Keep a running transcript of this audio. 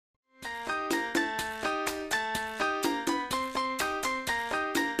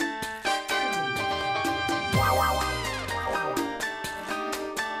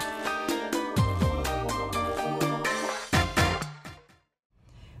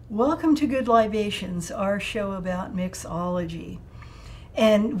Welcome to Good Libations, our show about mixology.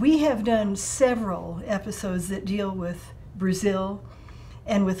 And we have done several episodes that deal with Brazil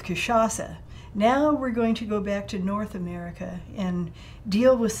and with cachaça. Now we're going to go back to North America and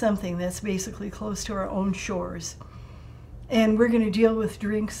deal with something that's basically close to our own shores. And we're going to deal with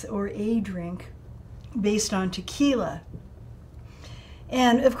drinks, or a drink, based on tequila.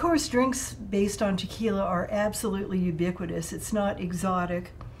 And of course, drinks based on tequila are absolutely ubiquitous. It's not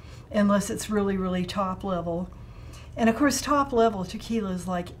exotic unless it's really, really top level. And of course, top level tequila is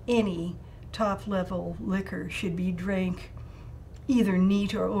like any top level liquor should be drank either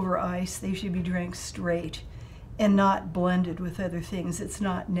neat or over ice. They should be drank straight and not blended with other things. It's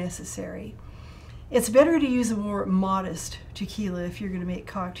not necessary. It's better to use a more modest tequila if you're going to make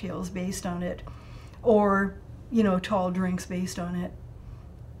cocktails based on it, or, you know, tall drinks based on it.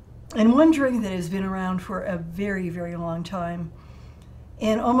 And one drink that has been around for a very, very long time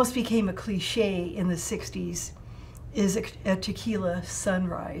and almost became a cliche in the 60s is a Tequila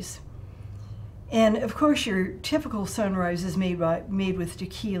Sunrise. And of course, your typical sunrise is made with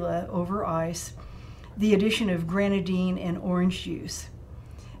tequila over ice, the addition of grenadine and orange juice.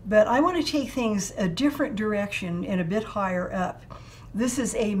 But I want to take things a different direction and a bit higher up. This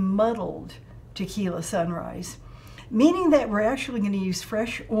is a muddled Tequila Sunrise, meaning that we're actually going to use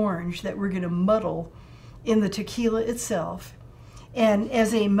fresh orange that we're going to muddle in the tequila itself. And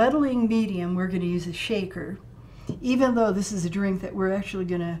as a muddling medium, we're going to use a shaker, even though this is a drink that we're actually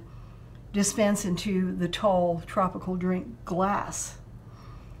going to dispense into the tall tropical drink glass.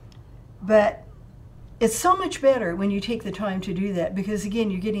 But it's so much better when you take the time to do that, because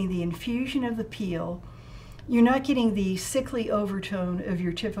again, you're getting the infusion of the peel. You're not getting the sickly overtone of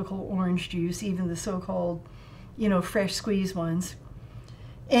your typical orange juice, even the so-called, you know, fresh squeeze ones.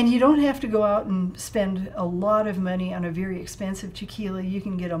 And you don't have to go out and spend a lot of money on a very expensive tequila. You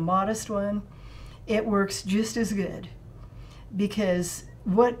can get a modest one. It works just as good, because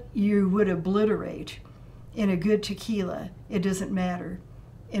what you would obliterate in a good tequila, it doesn't matter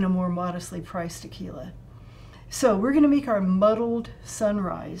in a more modestly priced tequila. So we're going to make our muddled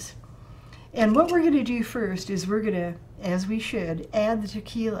sunrise. And what we're going to do first is we're going to, as we should, add the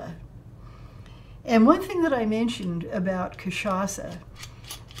tequila. And one thing that I mentioned about cachaça,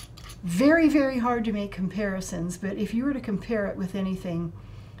 very, very hard to make comparisons, but if you were to compare it with anything,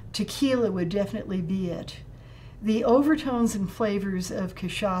 tequila would definitely be it. The overtones and flavors of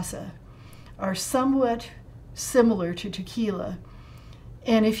cachaça are somewhat similar to tequila.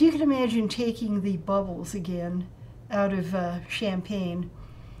 And if you can imagine taking the bubbles again out of champagne,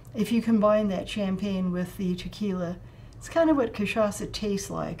 if you combine that champagne with the tequila, it's kind of what cachaça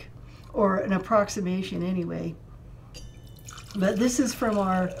tastes like, or an approximation anyway. But this is from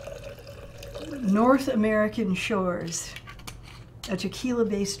our North American shores, a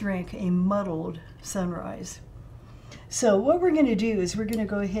tequila-based drink, a muddled sunrise. So what we're going to do is we're going to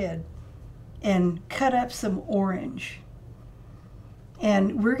go ahead and cut up some orange.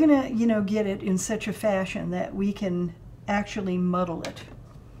 And we're going to, you know, get it in such a fashion that we can actually muddle it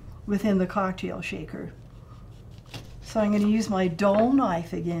within the cocktail shaker. So I'm going to use my dull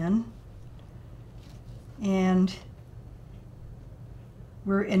knife again. And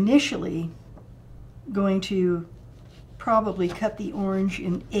we're initially going to probably cut the orange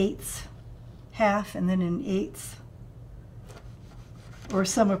in eighths, half and then in eighths, or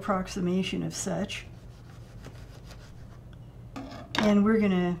some approximation of such. And we're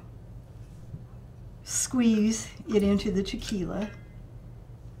going to squeeze it into the tequila.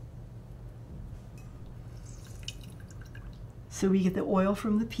 So we get the oil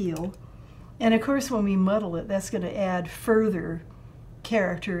from the peel. And of course, when we muddle it, that's going to add further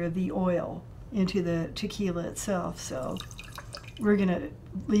character of the oil into the tequila itself. So we're going to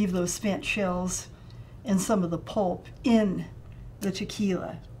leave those spent shells and some of the pulp in the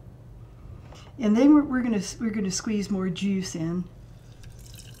tequila. And then we're going to squeeze more juice in.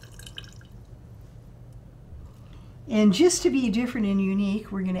 And just to be different and unique,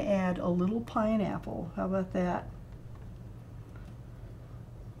 we're going to add a little pineapple. How about that?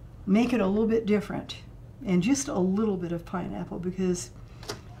 Make it a little bit different, and just a little bit of pineapple, because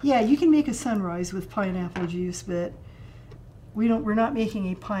yeah, you can make a sunrise with pineapple juice, but we're not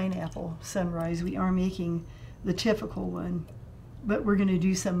making a pineapple sunrise. We are making the typical one, but we're going to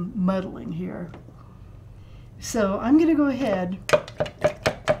do some muddling here. So I'm going to go ahead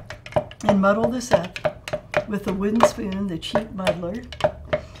and muddle this up with a wooden spoon, the cheap muddler,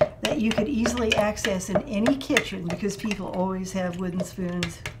 that you could easily access in any kitchen, because people always have wooden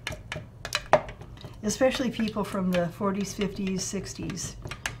spoons, especially people from the 40s, 50s, 60s.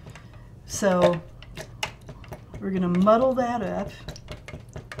 So we're going to muddle that up.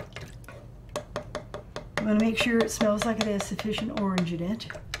 I'm going to make sure it smells like it has sufficient orange in it.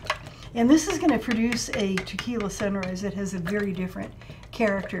 And this is going to produce a Tequila Sunrise that has a very different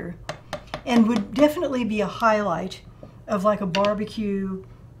character and would definitely be a highlight of like a barbecue,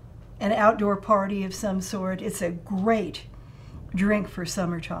 an outdoor party of some sort. It's a great drink for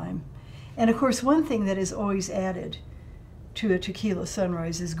summertime. And of course, one thing that is always added to a Tequila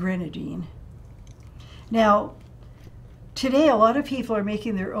Sunrise is grenadine. Now, today a lot of people are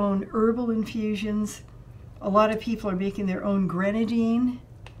making their own herbal infusions. A lot of people are making their own grenadine.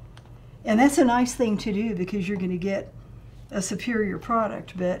 And that's a nice thing to do because you're going to get a superior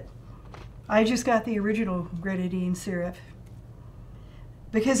product. But I just got the original grenadine syrup.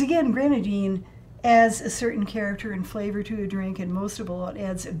 Because again, grenadine adds a certain character and flavor to a drink, and most of all, it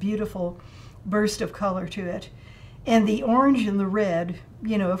adds a beautiful burst of color to it. And the orange and the red,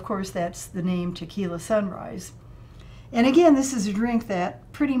 you know, of course, that's the name Tequila Sunrise. And again, this is a drink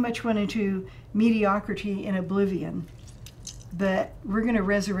that pretty much went into mediocrity and oblivion. But we're going to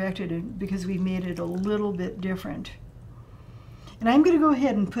resurrect it because we made it a little bit different. And I'm going to go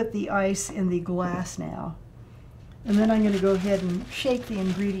ahead and put the ice in the glass now. And then I'm going to go ahead and shake the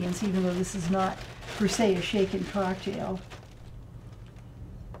ingredients, even though this is not per se a shaken cocktail.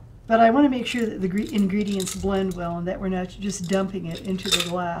 But I want to make sure that the ingredients blend well and that we're not just dumping it into the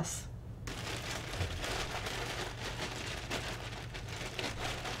glass.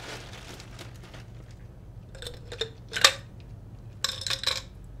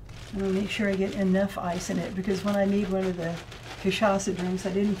 I'm going to make sure I get enough ice in it, because when I made one of the cachaça drinks,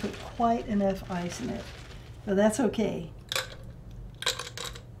 I didn't put quite enough ice in it. But that's okay.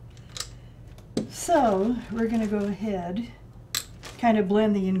 So we're going to go ahead, kind of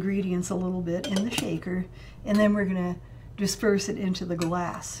blend the ingredients a little bit in the shaker, and then we're going to disperse it into the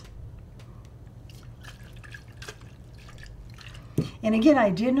glass. And again, I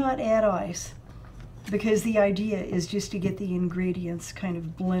did not add ice, because the idea is just to get the ingredients kind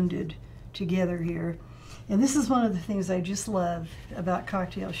of blended together here. And this is one of the things I just love about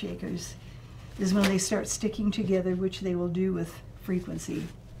cocktail shakers, is when they start sticking together, which they will do with frequency.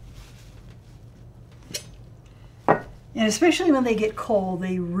 And especially when they get cold,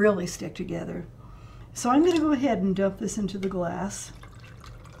 they really stick together. So I'm going to go ahead and dump this into the glass.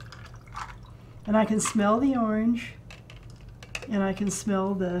 And I can smell the orange, and I can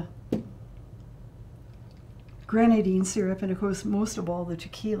smell the grenadine syrup, and of course, most of all, the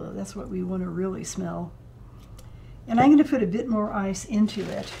tequila. That's what we want to really smell. And I'm going to put a bit more ice into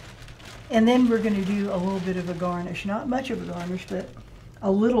it. And then we're going to do a little bit of a garnish. Not much of a garnish, but a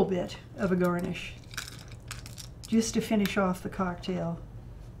little bit of a garnish, just to finish off the cocktail.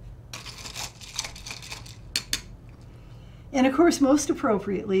 And of course, most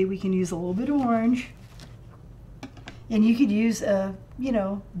appropriately, we can use a little bit of orange. And you could use a,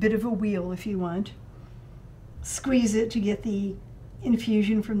 bit of a wheel if you want. Squeeze it to get the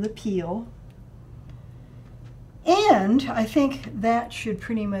infusion from the peel. And I think that should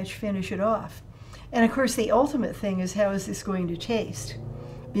pretty much finish it off. And of course, the ultimate thing is, how is this going to taste?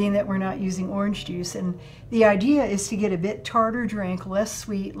 Being that we're not using orange juice. And the idea is to get a bit tartar drink, less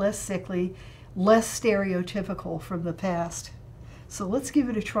sweet, less sickly, less stereotypical from the past. So let's give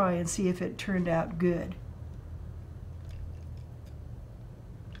it a try and see if it turned out good.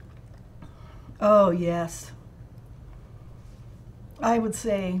 Oh, yes. I would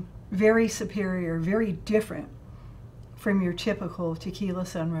say very superior, very different from your typical Tequila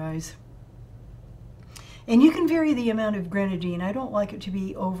Sunrise. And you can vary the amount of grenadine. I don't like it to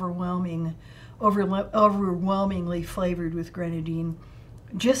be overwhelmingly flavored with grenadine.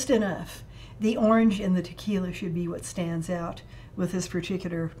 Just enough. The orange and the tequila should be what stands out with this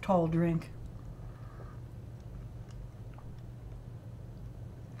particular tall drink.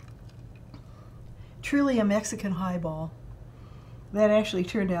 Truly a Mexican highball. That actually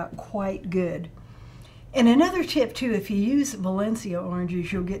turned out quite good. And another tip too, if you use Valencia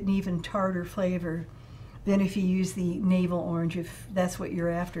oranges, you'll get an even tartar flavor than if you use the navel orange, if that's what you're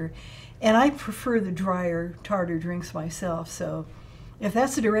after. And I prefer the drier tartar drinks myself, so if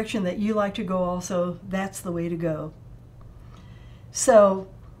that's the direction that you like to go also, that's the way to go. So,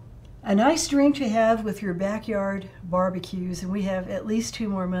 a nice drink to have with your backyard barbecues, and we have at least 2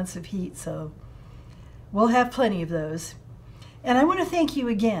 more months of heat, so we'll have plenty of those. And I want to thank you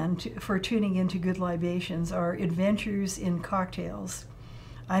again for tuning in to Good Libations, our adventures in cocktails.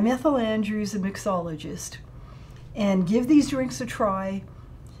 I'm Ethel Andrews, a mixologist, and give these drinks a try.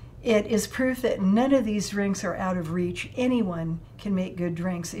 It is proof that none of these drinks are out of reach. Anyone can make good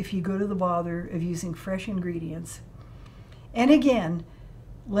drinks if you go to the bother of using fresh ingredients. And again,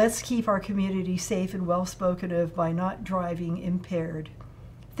 let's keep our community safe and well spoken of by not driving impaired.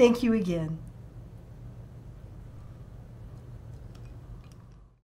 Thank you again.